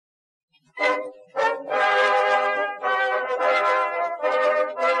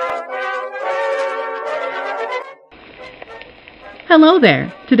Hello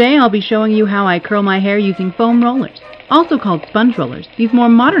there! Today I'll be showing you how I curl my hair using foam rollers, also called sponge rollers. These more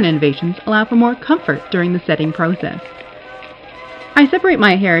modern innovations allow for more comfort during the setting process. I separate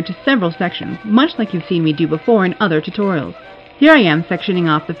my hair into several sections, much like you've seen me do before in other tutorials. Here I am sectioning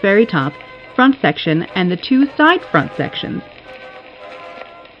off the very top front section and the two side front sections.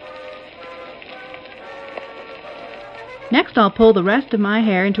 Next I'll pull the rest of my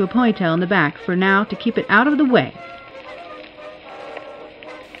hair into a ponytail in the back for now to keep it out of the way.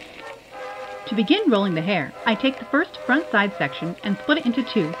 To begin rolling the hair, I take the first front side section and split it into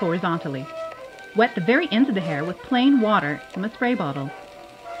two horizontally. Wet the very ends of the hair with plain water from a spray bottle.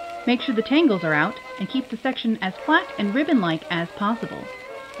 Make sure the tangles are out and keep the section as flat and ribbon-like as possible.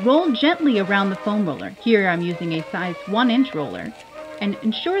 Roll gently around the foam roller. Here I'm using a size 1-inch roller, and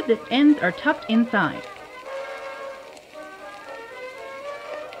ensure that ends are tucked inside.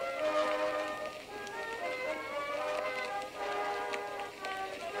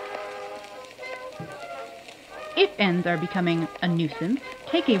 If ends are becoming a nuisance,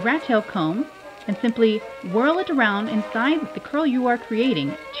 take a rat tail comb and simply whirl it around inside the curl you are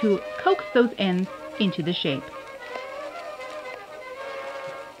creating to coax those ends into the shape.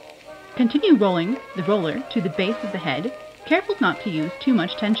 Continue rolling the roller to the base of the head, careful not to use too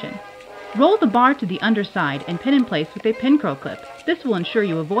much tension. Roll the bar to the underside and pin in place with a pin curl clip. This will ensure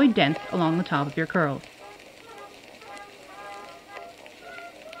you avoid dents along the top of your curls.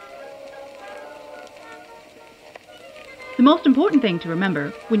 The most important thing to remember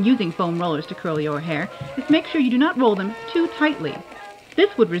when using foam rollers to curl your hair is make sure you do not roll them too tightly.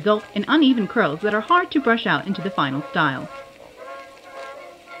 This would result in uneven curls that are hard to brush out into the final style.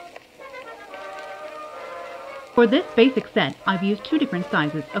 For this basic set, I've used two different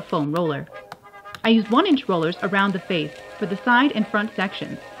sizes of foam roller. I used 1-inch rollers around the face for the side and front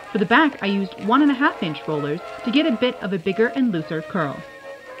sections. For the back, I used 1.5-inch rollers to get a bit of a bigger and looser curl.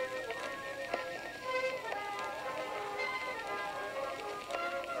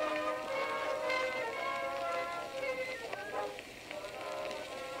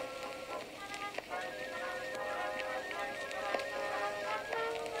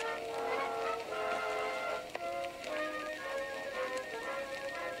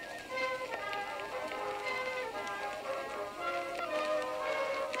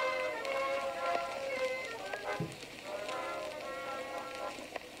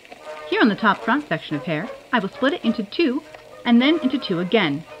 Here on the top front section of hair, I will split it into two and then into two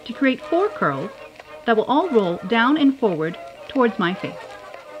again to create 4 curls that will all roll down and forward towards my face.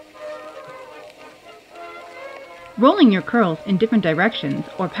 Rolling your curls in different directions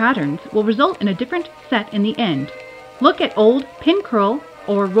or patterns will result in a different set in the end. Look at old pin curl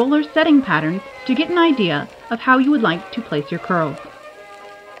or roller setting patterns to get an idea of how you would like to place your curls.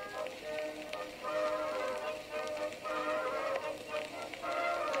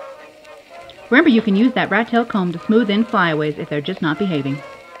 Remember, you can use that rat tail comb to smooth in flyaways if they're just not behaving.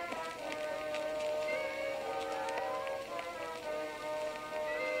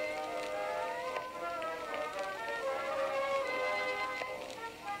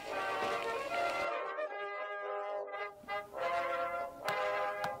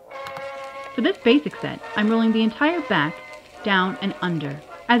 For this basic set, I'm rolling the entire back down and under.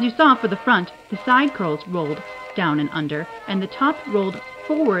 As you saw for the front, the side curls rolled down and under, and the top rolled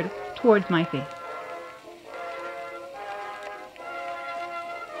forward towards my face.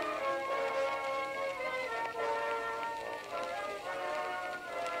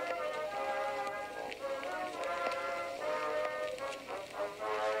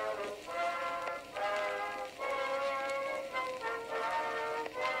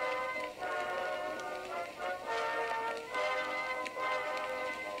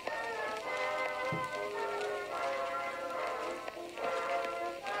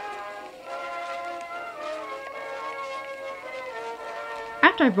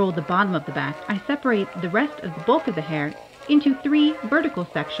 After I've rolled the bottom of the back, I separate the rest of the bulk of the hair into 3 vertical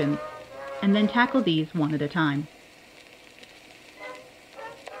sections and then tackle these one at a time.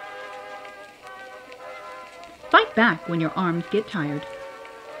 Fight back when your arms get tired.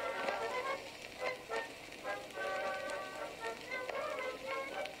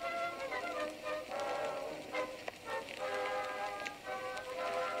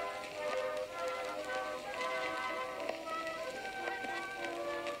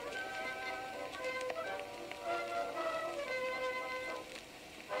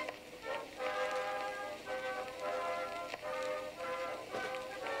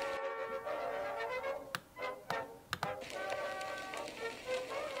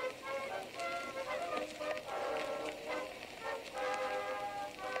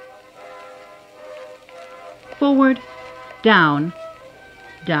 forward, down,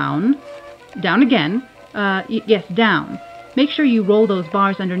 down, down again, yes, down. Make sure you roll those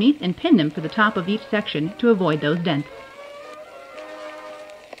bars underneath and pin them for the top of each section to avoid those dents.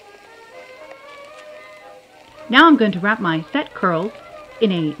 Now I'm going to wrap my set curls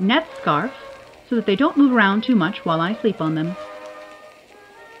in a net scarf so that they don't move around too much while I sleep on them.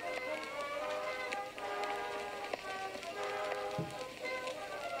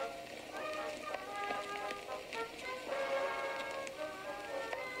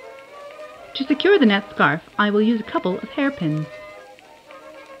 To secure the net scarf, I will use a couple of hairpins.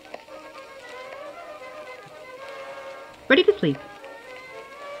 Ready to sleep.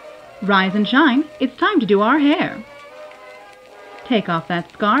 Rise and shine, it's time to do our hair. Take off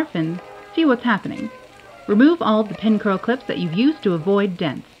that scarf and see what's happening. Remove all of the pin curl clips that you've used to avoid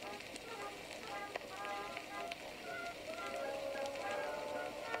dents.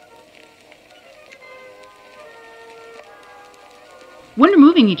 When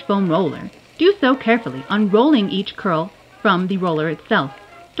removing each foam roller, do so carefully, unrolling each curl from the roller itself.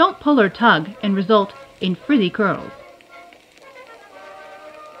 Don't pull or tug and result in frizzy curls.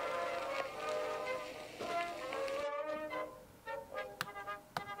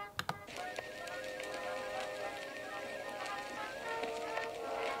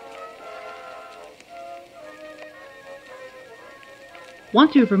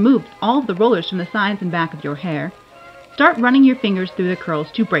 Once you have removed all of the rollers from the sides and back of your hair, start running your fingers through the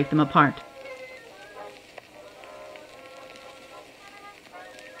curls to break them apart.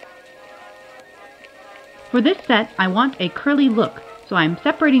 For this set, I want a curly look, so I am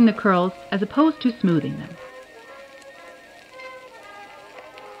separating the curls as opposed to smoothing them.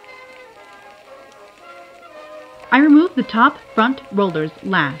 I remove the top front rollers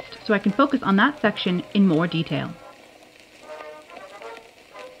last, so I can focus on that section in more detail.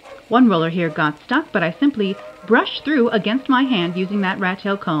 One roller here got stuck, but I simply brush through against my hand using that rat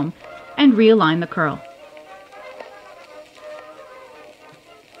tail comb and realign the curl.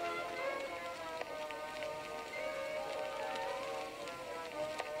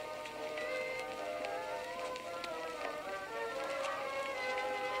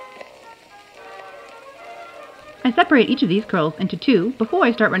 I separate each of these curls into two before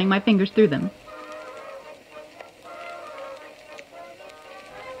I start running my fingers through them.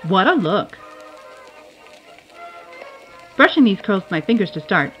 What a look! Brushing these curls with my fingers to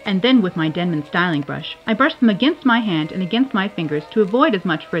start, and then with my Denman styling brush, I brush them against my hand and against my fingers to avoid as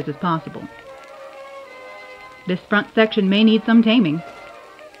much frizz as possible. This front section may need some taming.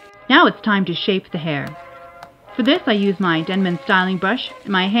 Now it's time to shape the hair. For this I use my Denman styling brush,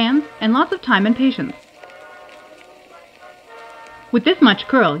 my hands, and lots of time and patience. With this much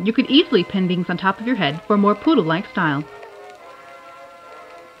curl, you could easily pin things on top of your head for a more poodle-like style.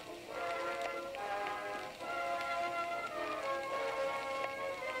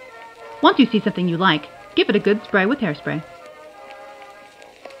 Once you see something you like, give it a good spray with hairspray.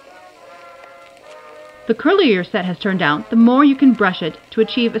 The curlier your set has turned out, the more you can brush it to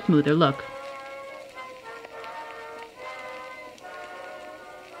achieve a smoother look.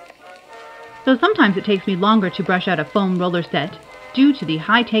 Though sometimes it takes me longer to brush out a foam roller set due to the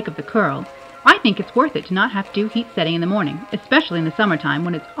high take of the curl, I think it's worth it to not have to do heat setting in the morning, especially in the summertime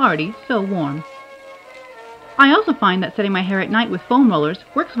when it's already so warm. I also find that setting my hair at night with foam rollers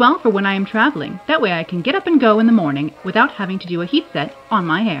works well for when I am traveling. That way I can get up and go in the morning without having to do a heat set on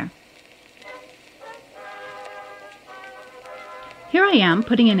my hair. Here I am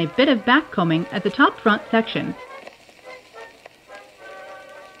putting in a bit of back combing at the top front section.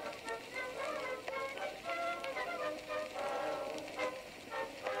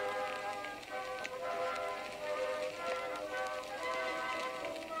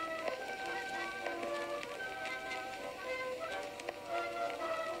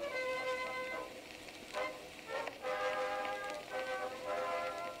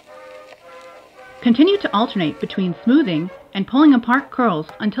 Continue to alternate between smoothing and pulling apart curls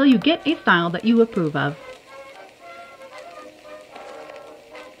until you get a style that you approve of.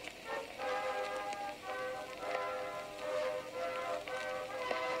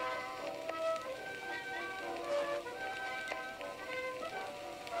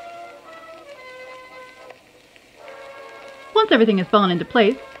 Once everything has fallen into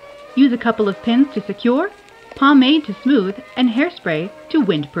place, use a couple of pins to secure, pomade to smooth, and hairspray to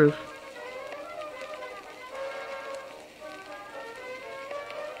windproof.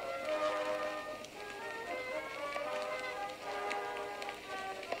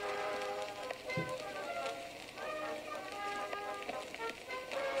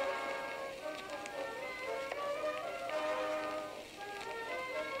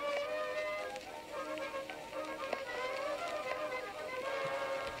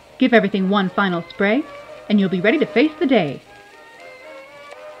 Give everything one final spray, and you'll be ready to face the day.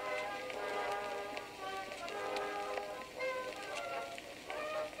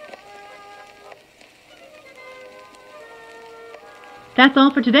 That's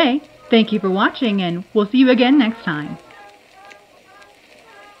all for today. Thank you for watching, and we'll see you again next time.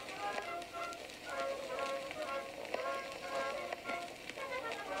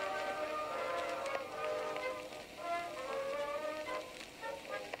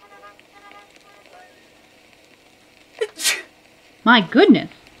 My goodness,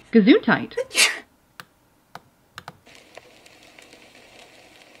 Gesundheit.